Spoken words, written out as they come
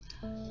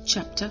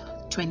Chapter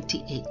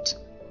 28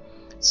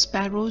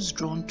 Sparrows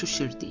Drawn to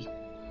Shirdi.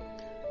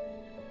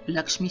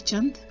 Lakshmi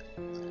Chand,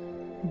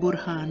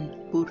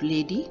 Burhanpur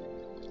Lady,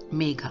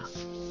 Megha.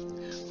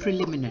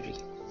 Preliminary.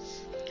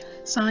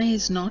 Sai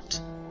is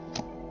not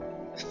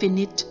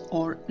finite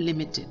or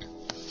limited.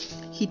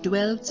 He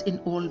dwells in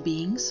all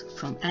beings,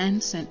 from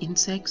ants and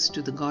insects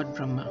to the god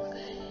Brahma.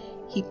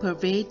 He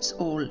pervades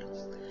all.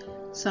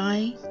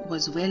 Sai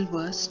was well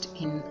versed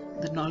in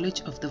the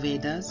knowledge of the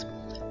Vedas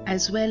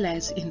as well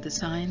as in the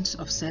science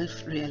of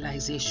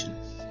self-realization.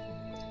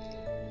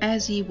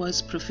 As he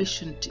was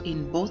proficient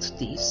in both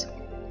these,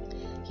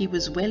 he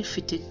was well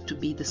fitted to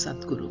be the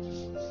Sadguru.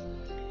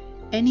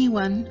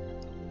 Anyone,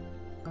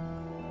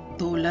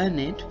 though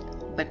learned,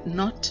 but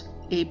not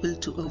able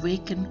to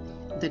awaken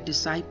the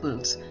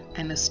disciples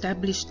and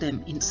establish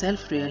them in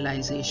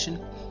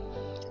self-realization,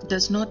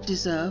 does not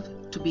deserve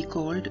to be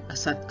called a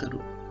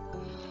Sadguru.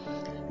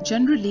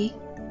 Generally,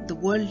 the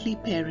worldly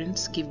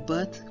parents give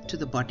birth to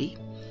the body,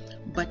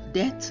 but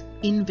death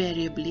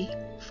invariably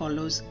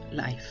follows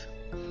life.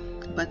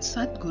 But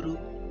Sadguru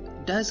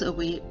does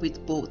away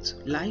with both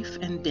life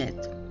and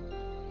death,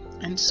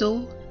 and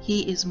so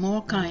he is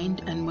more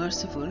kind and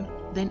merciful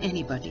than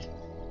anybody.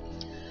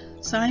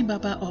 Sai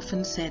Baba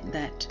often said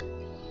that,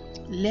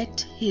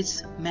 let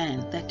his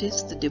man, that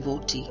is the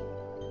devotee,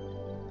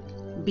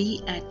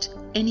 be at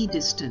any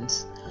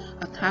distance,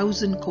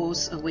 1,000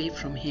 kos away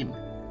from him.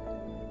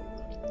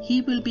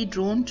 He will be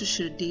drawn to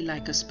Shirdi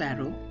like a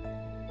sparrow,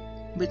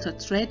 with a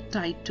thread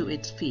tied to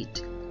its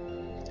feet.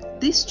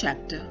 This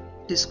chapter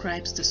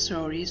describes the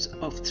stories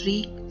of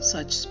 3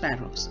 such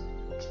sparrows.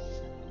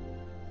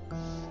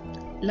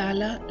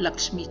 Lala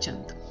Lakshmi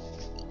Chand.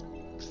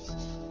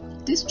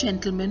 This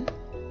gentleman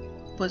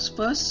was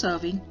first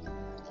serving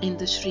in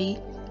the Sri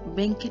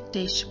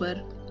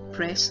Venkateshwar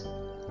Press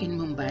in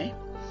Mumbai,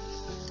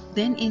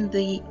 then in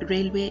the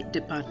railway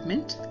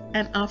department,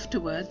 and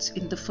afterwards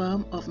in the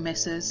firm of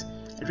Messrs.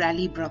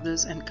 Raleigh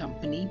Brothers and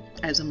Company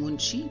as a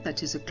munshi,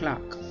 that is a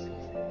clerk.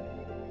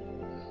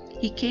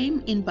 He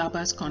came in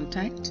Baba's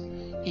contact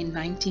in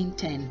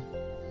 1910.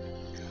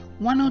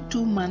 1 or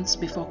 2 months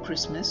before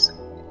Christmas,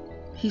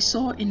 he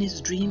saw in his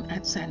dream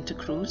at Santa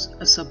Cruz,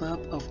 a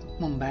suburb of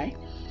Mumbai,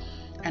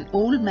 an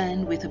old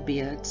man with a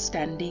beard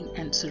standing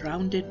and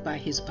surrounded by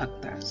his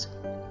bhaktas.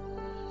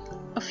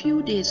 A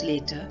few days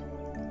later,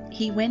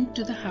 he went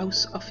to the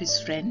house of his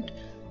friend,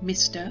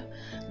 Mr.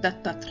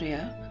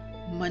 Dattatreya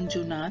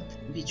Manjunath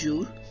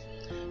Bijur,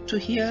 to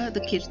hear the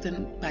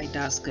kirtan by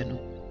Das Ganu.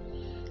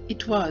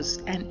 It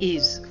was and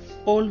is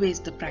always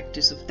the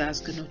practice of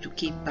Das Ganu to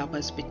keep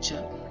Baba's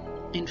picture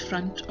in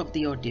front of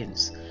the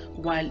audience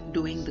while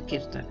doing the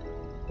kirtan.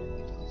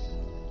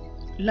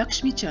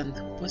 Lakshmi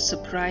Chand was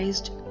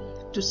surprised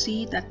to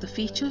see that the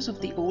features of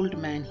the old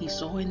man he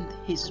saw in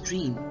his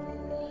dream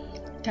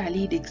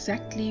tallied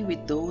exactly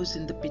with those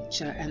in the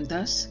picture, and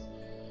thus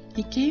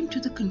he came to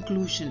the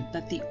conclusion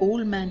that the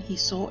old man he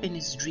saw in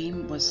his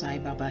dream was Sai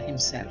Baba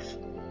himself.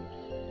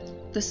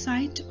 The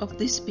sight of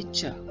this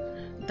picture,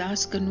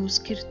 Das Ganu's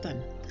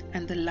Kirtan,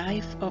 and the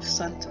life of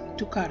Sant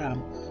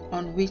Tukaram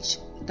on which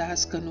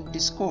Das Ganu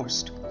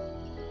discoursed,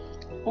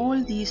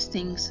 all these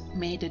things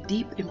made a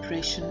deep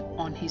impression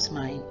on his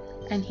mind,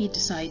 and he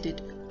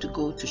decided to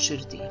go to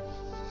Shirdi.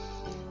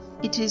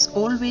 It is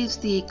always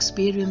the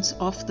experience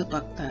of the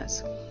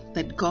Bhaktas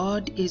that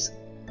God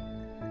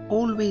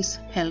always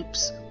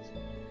helps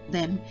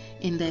them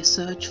in their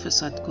search for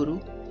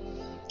Sadguru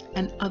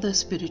and other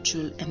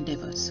spiritual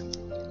endeavors.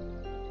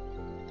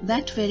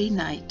 That very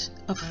night,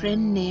 a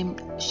friend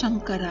named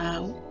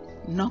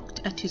Shankarao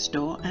knocked at his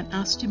door and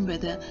asked him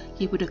whether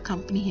he would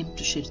accompany him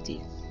to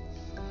Shirdi.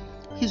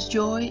 His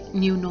joy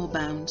knew no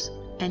bounds,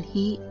 and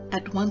he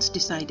at once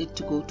decided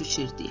to go to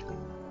Shirdi.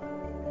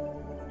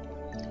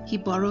 He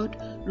borrowed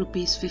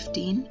rupees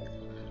 15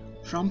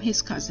 from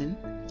his cousin,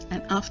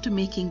 and after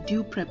making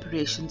due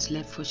preparations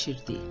left for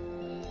Shirdi.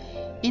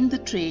 In the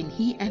train,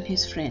 he and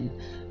his friend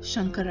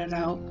Shankara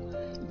Rao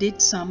did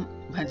some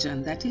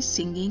bhajan, that is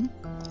singing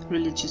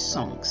religious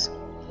songs,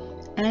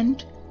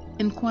 and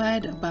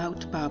inquired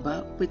about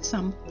Baba with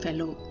some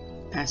fellow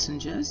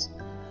passengers,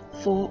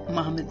 4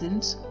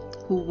 Mohammedans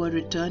who were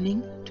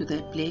returning to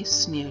their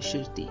place near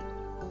Shirdi.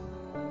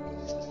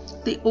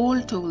 They all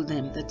told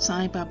them that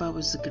Sai Baba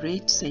was a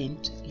great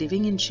saint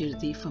living in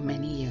Shirdi for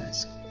many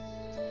years.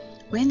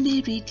 When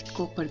they reached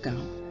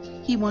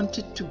Kopargaon, he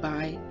wanted to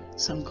buy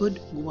some good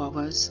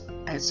guavas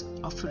as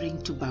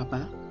offering to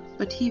Baba,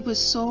 but he was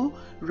so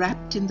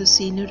wrapped in the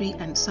scenery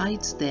and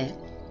sights there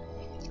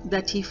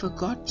that he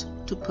forgot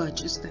to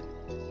purchase them.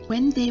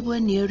 When they were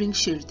nearing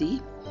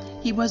Shirdi,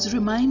 he was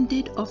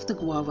reminded of the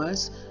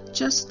guavas.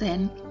 Just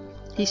then,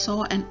 he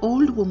saw an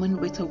old woman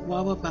with a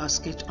guava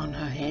basket on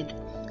her head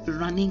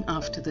running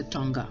after the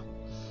tonga.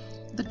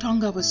 The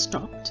tonga was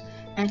stopped,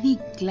 and he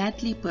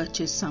gladly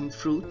purchased some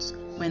fruits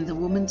when the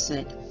woman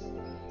said,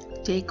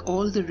 "Take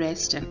all the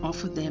rest and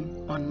offer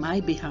them on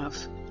my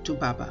behalf to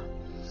Baba."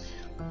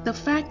 The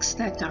facts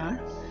are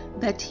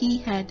that he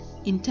had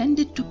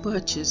intended to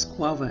purchase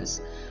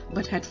guavas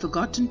but had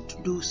forgotten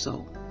to do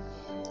so.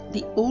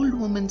 The old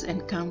woman's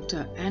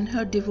encounter and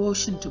her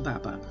devotion to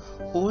Baba,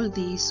 all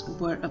these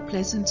were a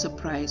pleasant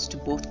surprise to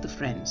both the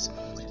friends,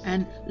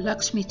 and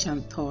Lakshmi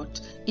Chand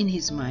thought in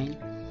his mind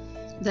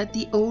that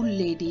the old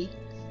lady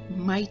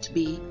might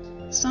be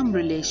some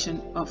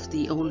relation of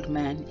the old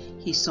man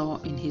he saw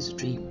in his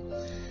dream.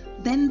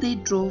 Then they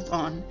drove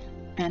on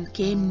and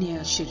came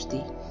near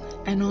Shirdi,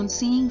 and on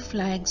seeing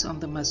flags on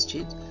the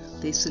masjid,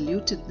 they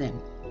saluted them.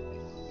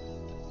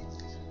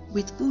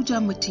 With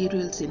puja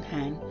materials in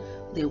hand,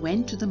 they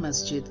went to the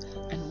masjid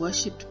and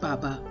worshipped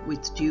Baba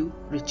with due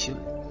ritual.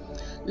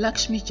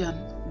 Lakshmi Chand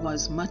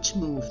was much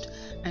moved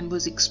and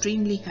was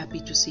extremely happy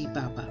to see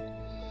Baba.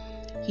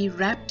 He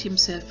wrapped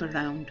himself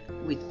around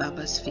with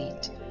Baba's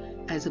feet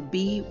as a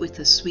bee with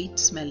a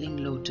sweet-smelling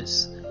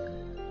lotus.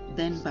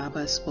 Then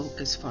Baba spoke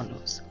as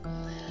follows.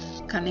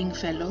 Cunning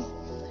fellow,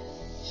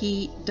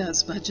 he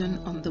does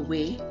bhajan on the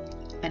way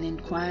and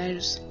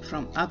inquires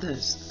from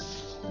others.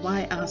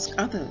 Why ask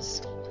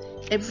others?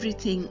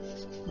 Everything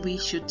we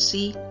should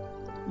see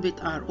with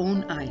our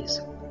own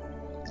eyes.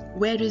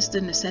 Where is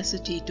the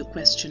necessity to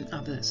question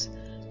others?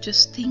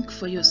 Just think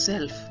for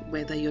yourself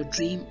whether your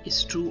dream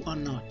is true or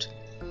not.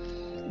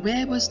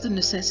 Where was the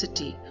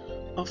necessity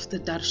of the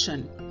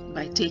darshan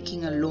by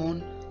taking a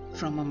loan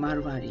from a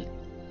Marwari?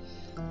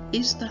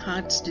 Is the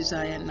heart's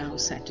desire now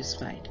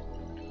satisfied?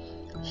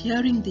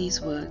 Hearing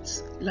these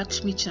words,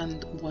 Lakshmi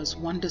Chand was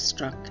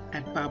wonderstruck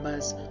at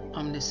Baba's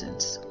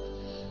omniscience.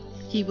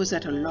 He was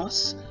at a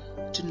loss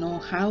to know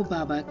how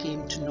Baba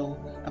came to know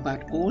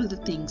about all the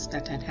things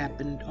that had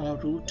happened en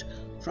route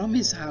from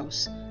his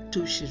house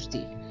to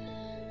Shirdi.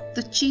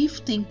 The chief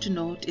thing to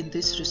note in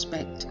this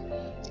respect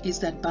is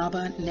that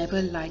Baba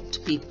never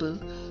liked people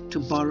to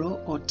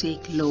borrow or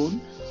take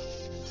loan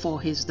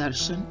for his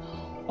darshan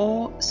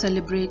or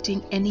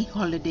celebrating any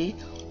holiday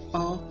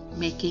or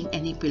making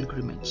any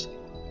pilgrimage.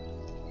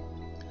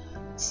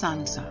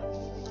 Sansa.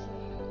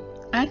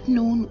 At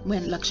noon,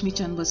 when Lakshmi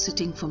Chand was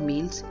sitting for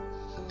meals,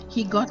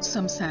 he got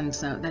some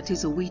sansa, that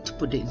is a wheat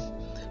pudding,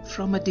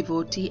 from a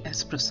devotee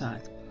as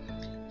prasad.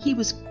 He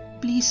was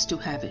pleased to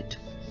have it.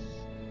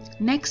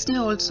 Next day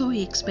also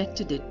he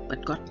expected it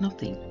but got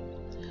nothing.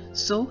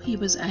 So he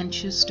was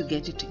anxious to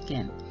get it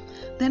again.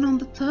 Then on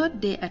the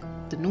third day at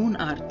the noon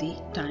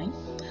aarti time,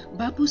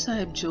 Bapu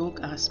Sahib Jog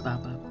asked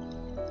Baba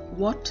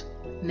what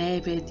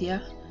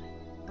Naivedya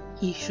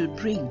he should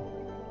bring.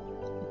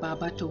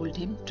 Baba told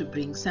him to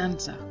bring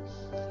sansa.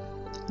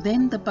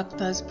 Then the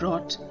bhaktas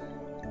brought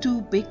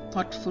 2 big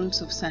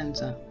potfuls of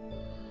sansa.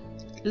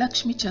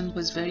 Lakshmi Chand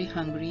was very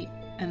hungry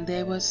and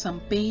there was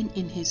some pain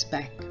in his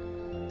back.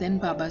 Then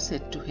Baba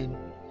said to him,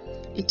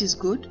 "It is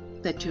good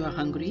that you are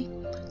hungry.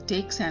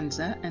 Take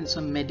sansa and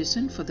some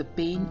medicine for the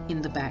pain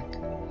in the back."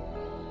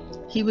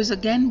 He was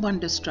again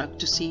wonderstruck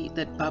to see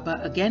that Baba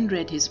again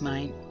read his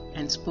mind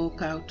and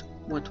spoke out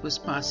what was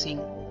passing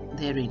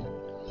therein.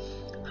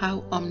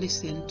 How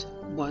omniscient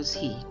was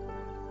he!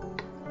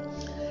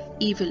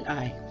 Evil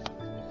eye.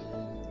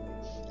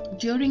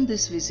 During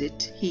this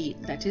visit, he,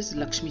 that is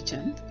Lakshmi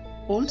Chand,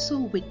 also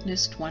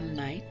witnessed one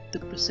night the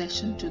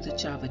procession to the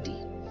Chavadi.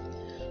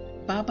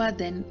 Baba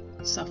then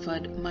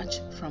suffered much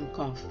from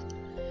cough.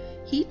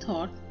 He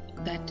thought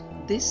that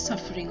this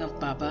suffering of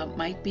Baba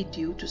might be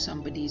due to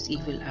somebody's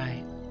evil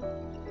eye.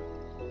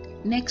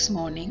 Next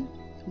morning,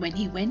 when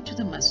he went to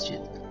the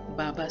masjid,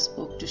 Baba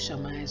spoke to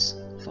Shama as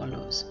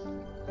follows.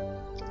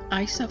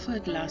 "I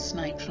suffered last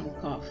night from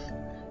cough.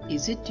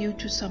 Is it due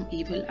to some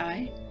evil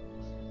eye?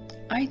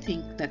 I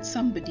think that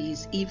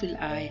somebody's evil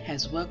eye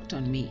has worked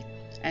on me,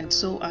 and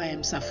so I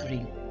am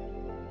suffering."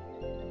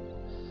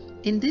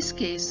 In this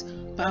case,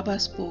 Baba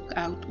spoke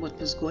out what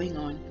was going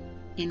on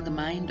in the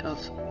mind of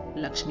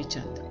Lakshmi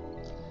Chand.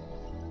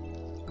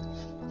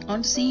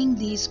 On seeing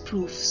these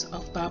proofs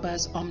of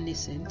Baba's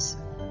omniscience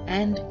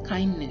and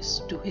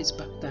kindness to his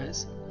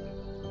bhaktas,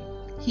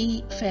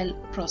 he fell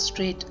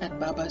prostrate at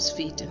Baba's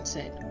feet and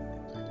said,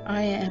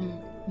 "I am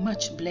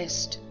much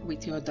blessed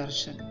with your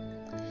darshan.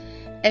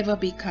 Ever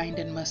be kind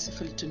and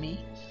merciful to me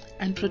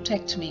and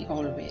protect me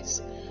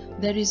always.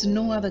 There is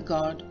no other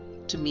God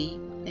to me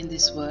in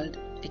this world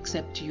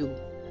except you.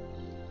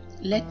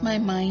 Let my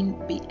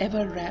mind be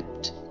ever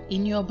wrapped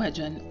in your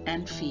bhajan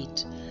and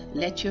feet.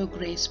 Let your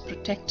grace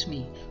protect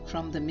me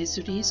from the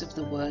miseries of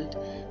the world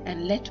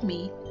and let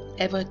me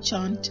ever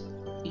chant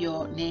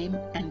your name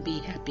and be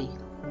happy."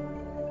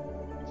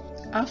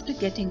 After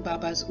getting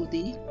Baba's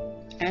udi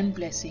and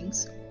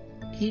blessings,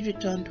 he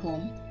returned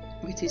home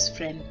with his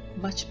friend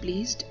much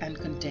pleased and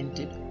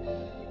contented,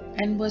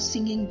 and was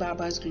singing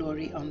Baba's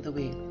glory on the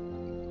way.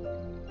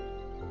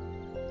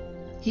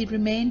 He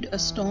remained a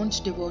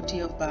staunch devotee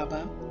of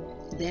Baba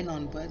then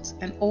onwards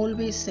and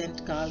always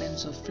sent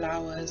garlands of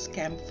flowers,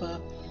 camphor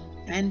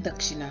and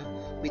dakshina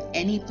with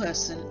any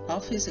person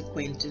of his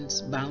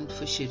acquaintance bound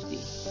for Shirdi.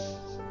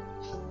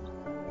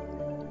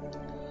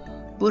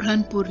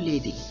 Burhanpur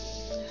Lady.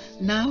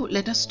 Now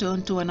let us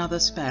turn to another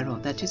sparrow,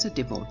 that is a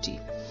devotee.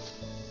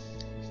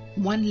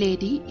 One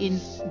lady in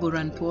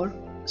Burhanpur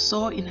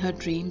saw in her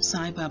dream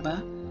Sai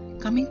Baba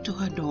coming to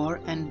her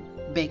door and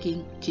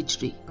begging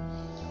khichdi.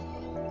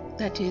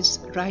 that is,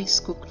 rice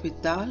cooked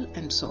with dal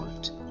and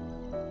salt,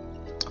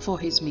 for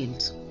his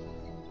meals.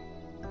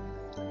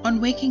 On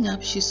waking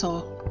up, she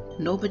saw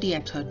nobody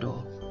at her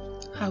door.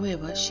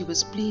 However, she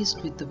was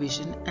pleased with the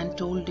vision and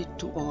told it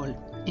to all,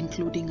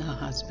 including her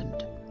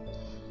husband.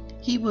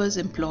 He was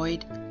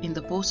employed in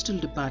the postal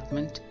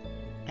department,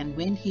 and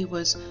when he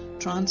was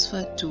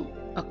transferred to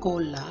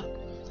Akola,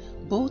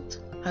 both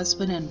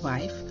husband and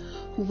wife,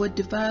 who were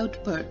devout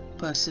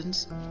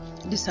persons,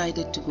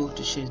 decided to go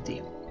to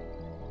Shirdi.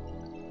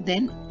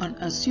 Then, on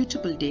a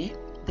suitable day,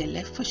 they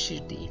left for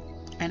Shirdi,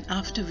 and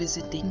after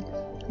visiting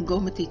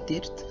Gomati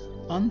Tirth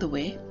on the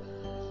way,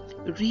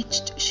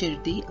 reached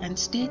Shirdi and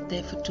stayed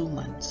there for 2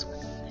 months.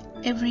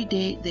 Every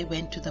day they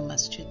went to the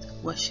masjid,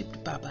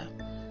 worshipped Baba,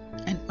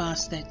 and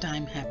passed their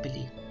time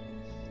happily.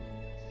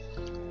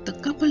 The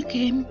couple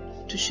came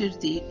to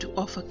Shirdi to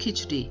offer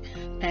khichdi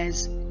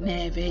as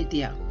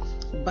Naivedya,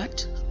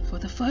 but for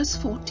the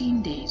first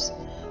 14 days,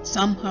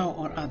 somehow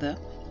or other,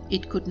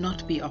 it could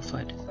not be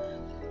offered.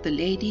 The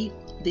lady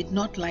did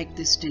not like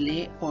this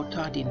delay or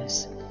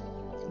tardiness.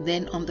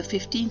 Then on the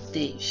 15th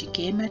day, she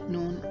came at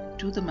noon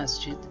to the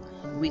masjid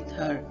with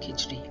her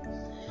khichdi.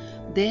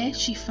 There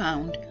she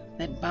found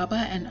that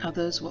Baba and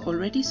others were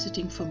already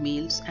sitting for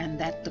meals and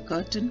that the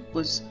curtain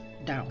was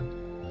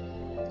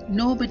down.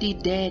 Nobody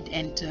dared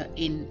enter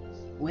in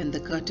when the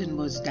curtain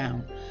was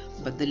down,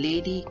 but the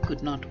lady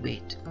could not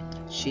wait.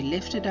 She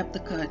lifted up the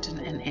curtain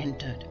and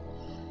entered.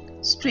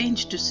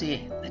 Strange to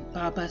say that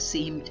Baba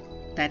seemed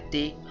that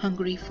day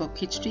hungry for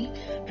khichdi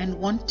and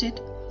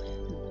wanted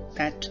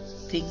that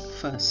thing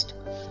first.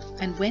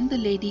 And when the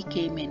lady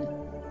came in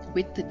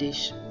with the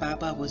dish,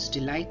 Baba was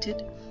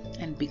delighted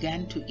and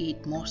began to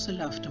eat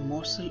morsel after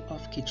morsel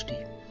of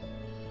khichdi.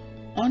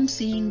 On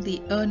seeing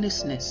the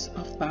earnestness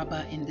of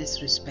Baba in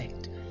this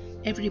respect,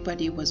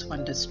 everybody was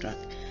wonderstruck,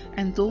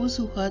 and those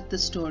who heard the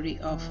story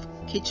of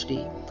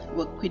khichdi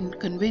were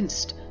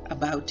convinced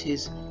about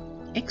his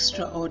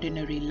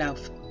extraordinary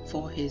love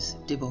for his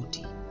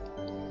devotee.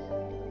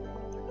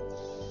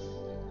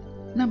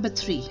 Number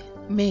 3.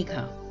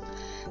 Megha.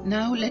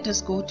 Now let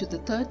us go to the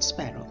third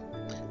sparrow.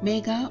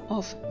 Megha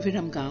of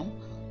Viramgaon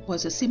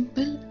was a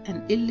simple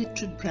and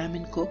illiterate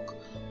Brahmin cook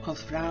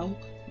of Rao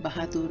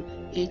Bahadur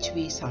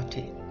H.V.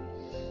 Sathe.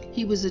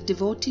 He was a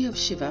devotee of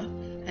Shiva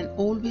and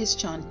always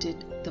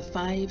chanted the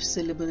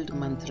 5-syllabled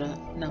mantra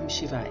Nam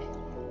Shivaya.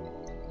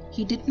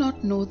 He did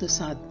not know the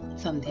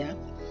Sandhya,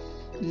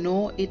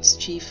 nor its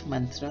chief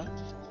mantra,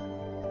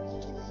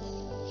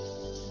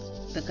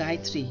 the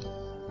Gayatri.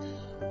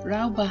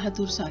 Rao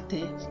Bahadur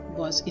Sathe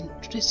was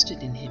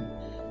interested in him,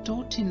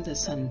 taught him the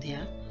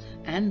Sandhya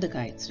and the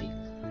Gayatri.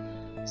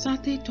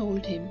 Sathe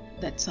told him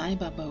that Sai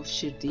Baba of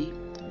Shirdi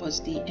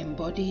was the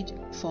embodied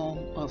form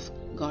of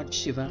God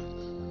Shiva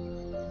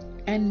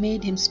and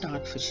made him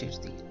start for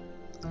Shirdi.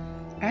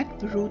 At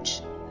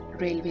Bharuch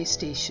railway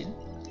station,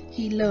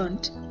 he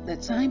learnt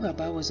that Sai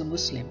Baba was a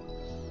Muslim,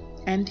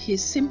 and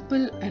his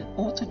simple and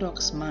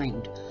orthodox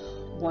mind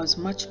was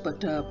much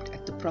perturbed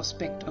at the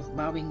prospect of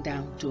bowing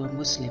down to a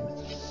Muslim,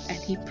 and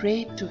he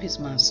prayed to his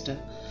master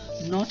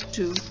not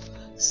to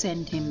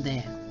send him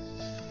there.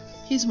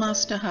 His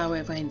master,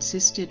 however,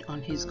 insisted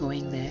on his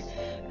going there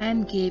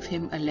and gave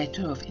him a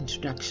letter of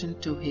introduction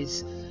to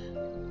his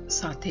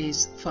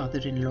Sathe's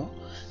father-in-law,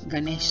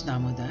 Ganesh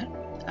Damodar,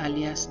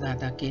 alias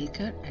Dada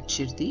Kelkar, at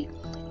Shirdi,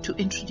 to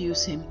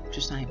introduce him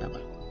to Sai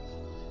Baba.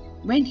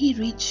 When he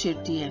reached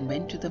Shirdi and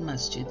went to the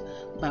masjid,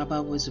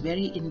 Baba was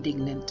very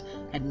indignant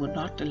and would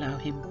not allow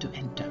him to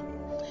enter.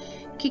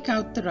 "Kick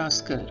out the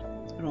rascal,"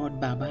 roared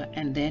Baba,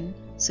 and then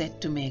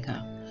said to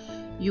Megha,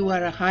 "You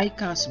are a high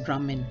caste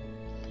Brahmin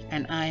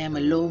and I am a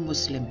low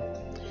Muslim.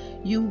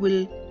 You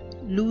will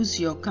lose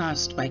your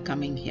caste by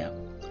coming here.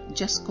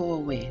 Just go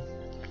away."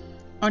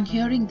 On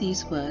hearing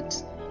these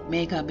words,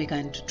 Megha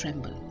began to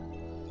tremble.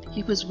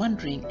 He was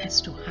wondering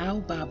as to how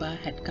Baba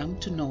had come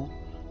to know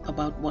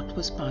about what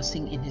was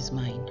passing in his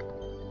mind.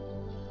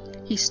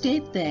 He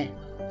stayed there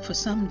for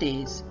some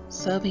days,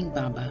 serving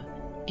Baba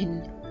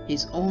in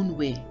his own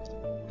way,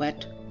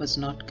 but was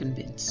not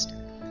convinced.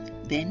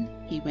 Then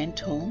he went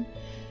home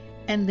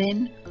and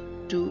then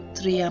to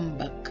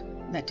Triambak,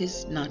 that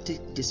is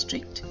Nashik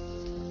district,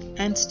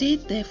 and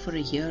stayed there for a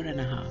year and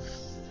a half.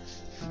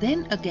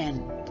 Then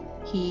again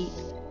he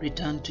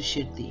returned to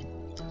Shirdi.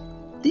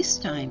 This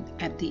time,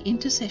 at the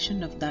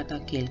intercession of Dada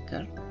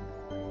Kelkar,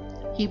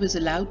 he was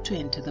allowed to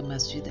enter the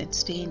masjid and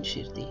stay in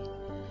Shirdi.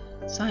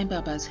 Sai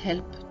Baba's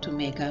help to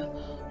Megha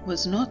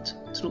was not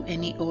through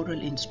any oral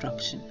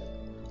instruction.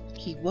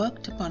 He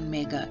worked upon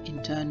Megha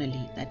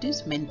internally, that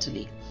is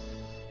mentally,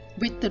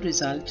 with the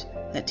result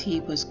that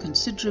he was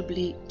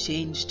considerably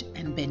changed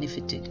and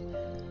benefited.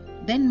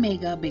 Then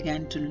Megha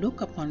began to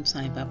look upon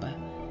Sai Baba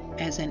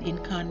as an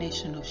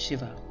incarnation of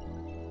Shiva.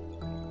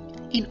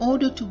 In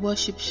order to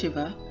worship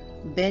Shiva,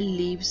 bell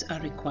leaves are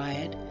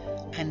required,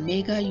 and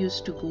Megha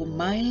used to go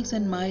miles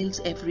and miles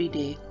every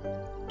day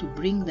to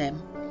bring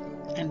them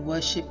and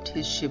worshipped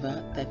his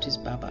Shiva, that is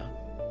Baba.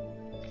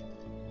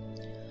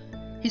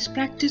 His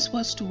practice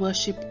was to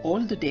worship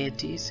all the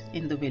deities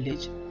in the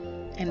village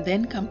and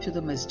then come to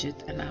the masjid,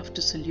 and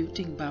after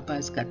saluting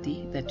Baba's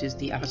gati, that is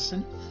the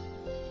asan,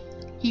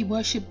 he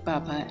worshipped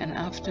Baba, and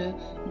after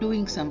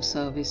doing some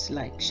service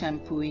like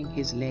shampooing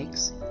his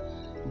legs,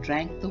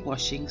 drank the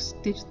washing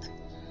tirth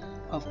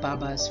of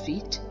Baba's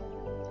feet.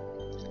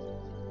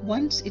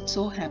 Once it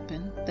so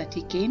happened that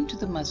he came to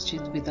the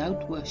masjid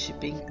without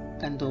worshipping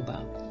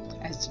Kandoba,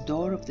 as the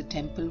door of the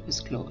temple was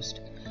closed.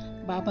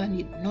 Baba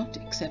did not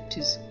accept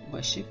his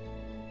worship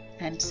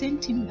and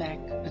sent him back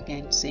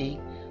again,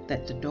 saying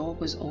that the door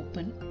was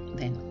open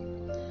then.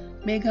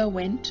 Megha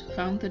went,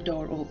 found the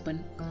door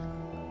open,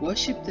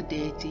 worshipped the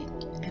deity,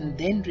 and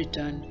then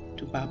returned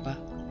to Baba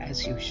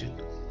as usual.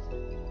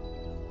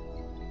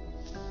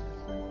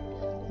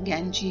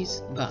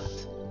 Ganges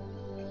bath.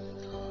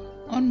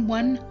 On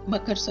one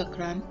Makar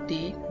Sankrant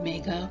day,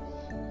 Megha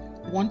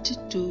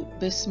wanted to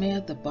besmear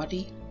the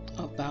body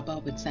of Baba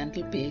with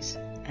sandal paste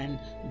and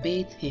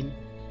bathe him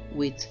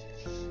with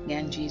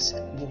Ganges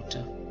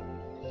water.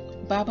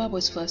 Baba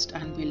was first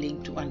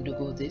unwilling to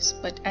undergo this,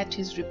 but at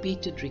his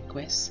repeated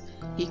requests,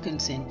 he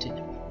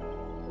consented.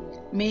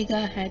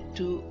 Megha had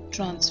to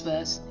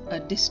traverse a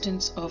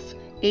distance of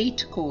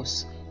 8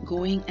 kos,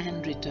 going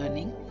and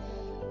returning,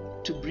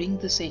 to bring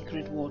the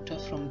sacred water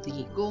from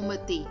the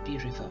Gomati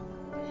river.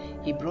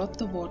 He brought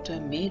the water,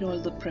 made all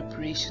the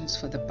preparations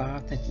for the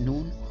bath at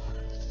noon,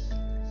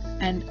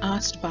 and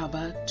asked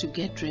Baba to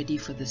get ready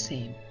for the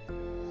same.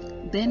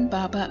 Then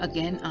Baba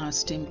again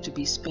asked him to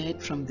be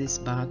spared from this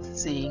bath,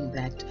 saying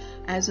that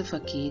as a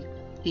fakir,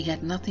 he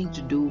had nothing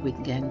to do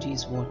with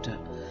Ganges water,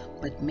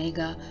 but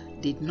Megha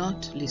did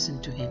not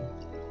listen to him.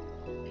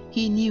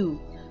 He knew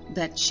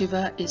that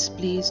Shiva is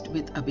pleased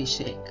with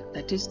Abhishek,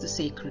 that is the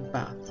sacred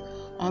bath,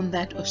 on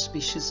that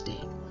auspicious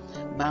day.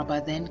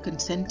 Baba then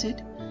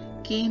consented,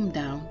 came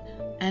down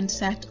and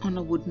sat on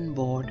a wooden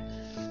board,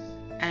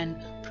 and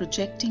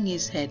projecting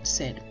his head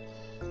said,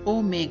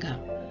 "O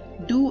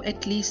Megha, do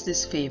at least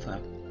this favor.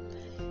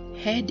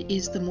 Head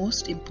is the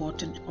most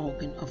important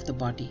organ of the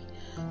body,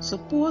 so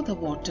pour the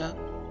water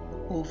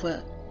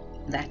over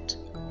that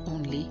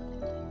only.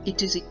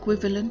 It is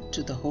equivalent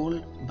to the whole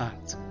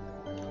bath."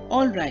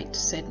 "All right,"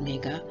 said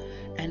Megha,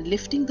 and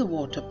lifting the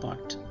water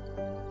pot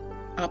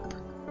up,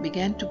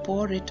 began to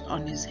pour it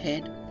on his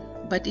head,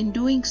 but in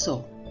doing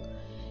so,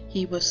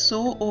 he was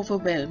so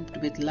overwhelmed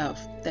with love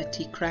that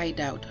he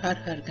cried out, "Har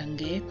Har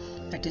Gange,"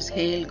 that is,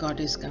 "Hail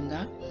Goddess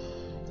Ganga,"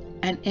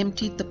 and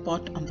emptied the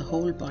pot on the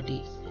whole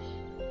body.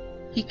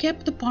 He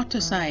kept the pot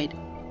aside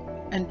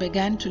and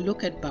began to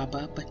look at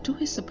Baba, but to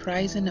his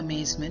surprise and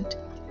amazement,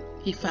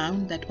 he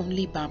found that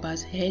only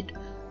Baba's head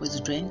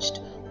was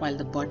drenched while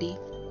the body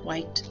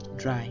quite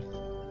dry.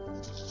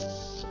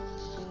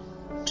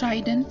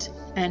 Trident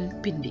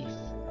and Pindi.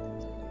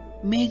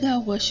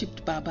 Megha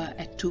worshipped Baba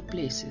at 2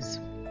 places.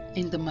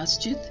 In the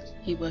masjid,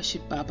 he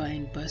worshipped Baba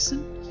in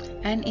person,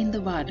 and in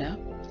the Wada,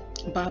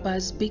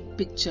 Baba's big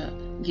picture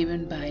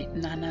given by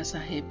Nana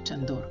Sahib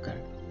Chandorkar.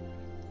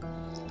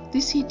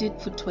 This he did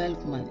for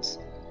 12 months.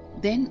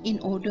 Then, in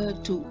order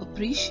to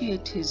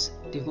appreciate his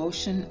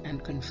devotion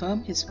and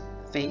confirm his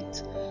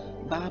faith,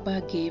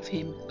 Baba gave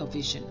him a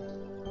vision.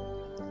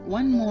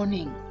 One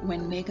morning,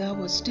 when Megha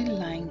was still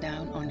lying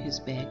down on his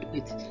bed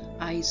with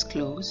eyes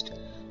closed,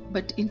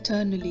 but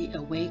internally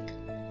awake,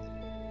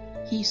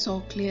 he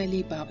saw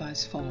clearly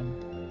Baba's form.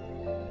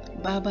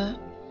 Baba,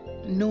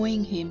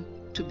 knowing him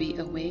to be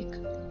awake,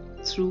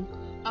 threw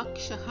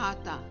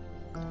akshahata,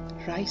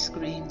 rice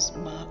grains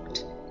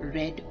marked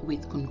red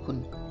with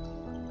kunkun,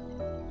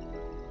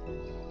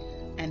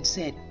 and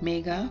said,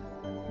 "Megha,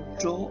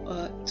 draw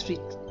a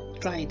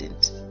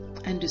trident,"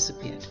 and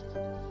disappeared.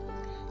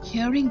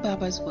 Hearing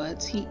Baba's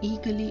words, he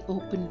eagerly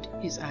opened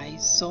his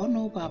eyes, saw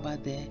no Baba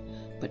there,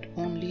 but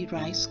only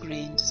rice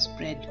grains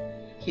spread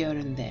here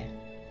and there.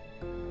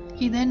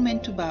 He then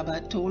went to Baba,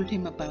 told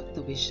him about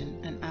the vision,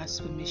 and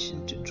asked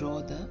permission to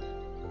draw the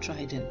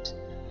trident.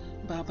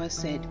 Baba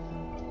said,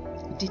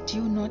 "Did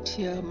you not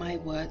hear my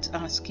words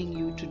asking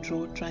you to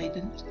draw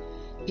trident?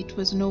 It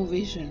was no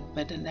vision,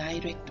 but a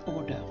direct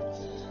order.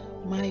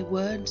 My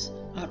words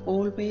are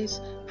always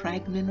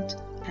pregnant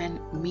and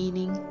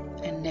meaning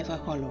and never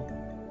hollow."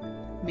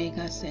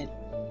 Megha said,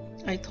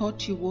 "I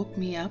thought you woke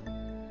me up,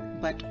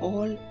 but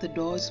all the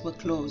doors were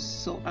closed,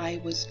 so I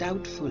was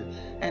doubtful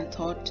and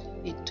thought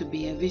it to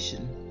be a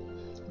vision."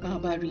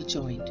 Baba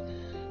rejoined,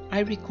 "I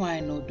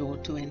require no door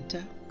to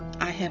enter.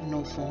 I have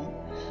no form.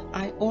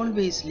 I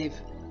always live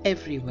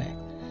everywhere.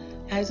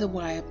 As a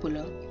wire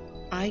puller,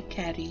 I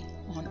carry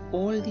on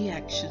all the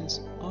actions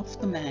of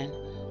the man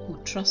who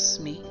trusts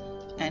me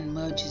and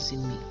merges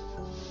in me."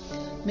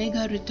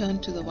 Megha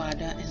returned to the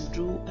Wada and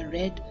drew a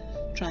red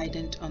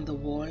trident on the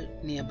wall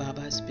near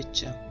Baba's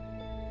picture.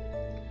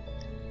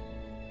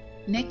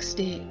 Next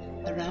day,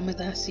 a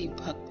Ramadasi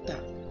Bhakta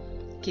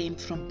came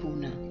from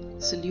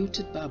Pune,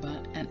 saluted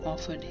Baba and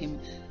offered him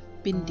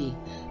Pindi,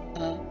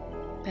 a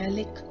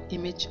phallic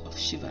image of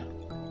Shiva.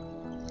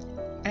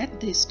 At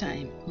this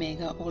time,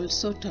 Megha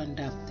also turned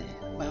up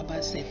there.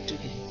 Baba said to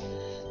him,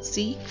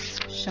 "See,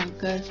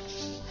 Shankar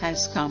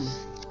has come.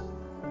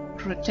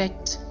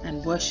 Protect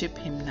and worship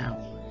him now."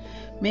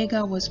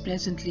 Megha was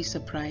pleasantly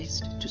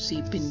surprised to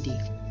see Pindi.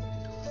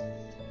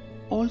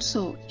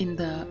 Also in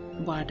the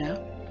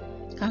Wada,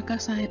 Kaka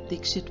Sahib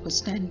Dikshit was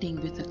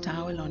standing with a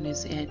towel on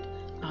his head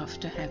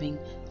after having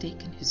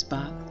taken his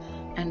bath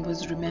and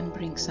was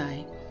remembering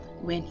Sai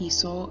when he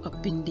saw a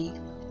Pindi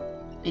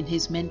in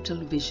his mental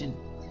vision.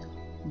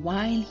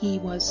 While he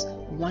was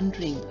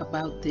wondering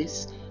about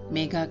this,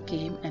 Megha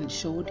came and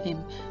showed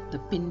him the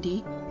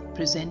Pindi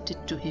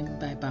presented to him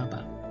by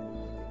Baba.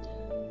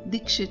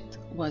 Dikshit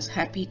was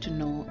happy to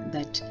know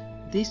that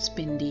this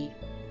Pindi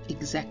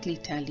exactly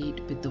tallied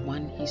with the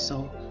one he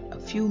saw a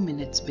few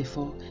minutes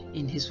before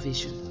in his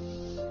vision.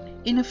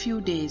 In a few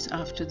days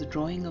after the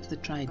drawing of the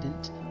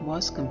trident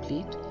was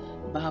complete,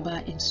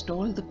 Baba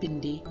installed the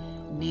Pindi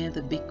near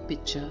the big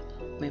picture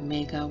where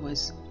Megha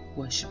was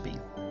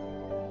worshipping.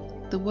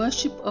 The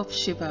worship of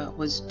Shiva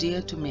was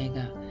dear to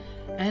Megha,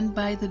 and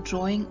by the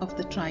drawing of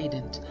the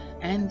trident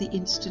and the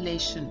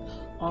installation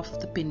of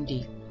the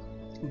Pindi,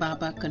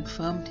 Baba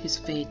confirmed his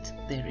faith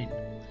therein.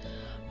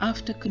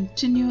 After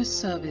continuous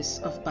service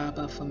of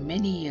Baba for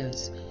many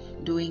years,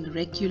 doing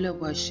regular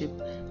worship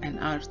and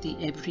arti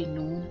every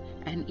noon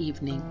and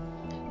evening,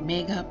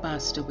 Megha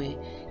passed away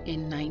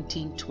in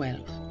 1912.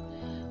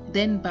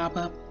 Then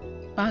Baba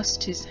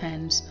passed his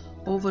hands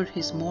over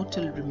his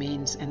mortal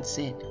remains and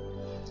said,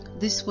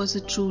 "This was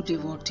a true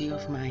devotee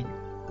of mine."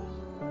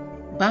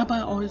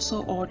 Baba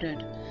also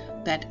ordered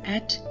that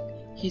at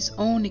his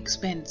own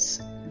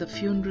expense the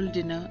funeral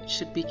dinner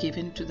should be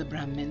given to the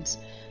Brahmins,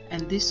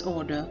 and this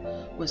order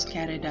was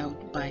carried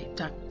out by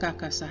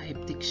Kaka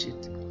Sahib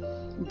Dikshit.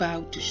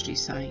 Bow to Sri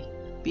Sai.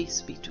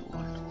 Peace be to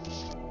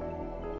all.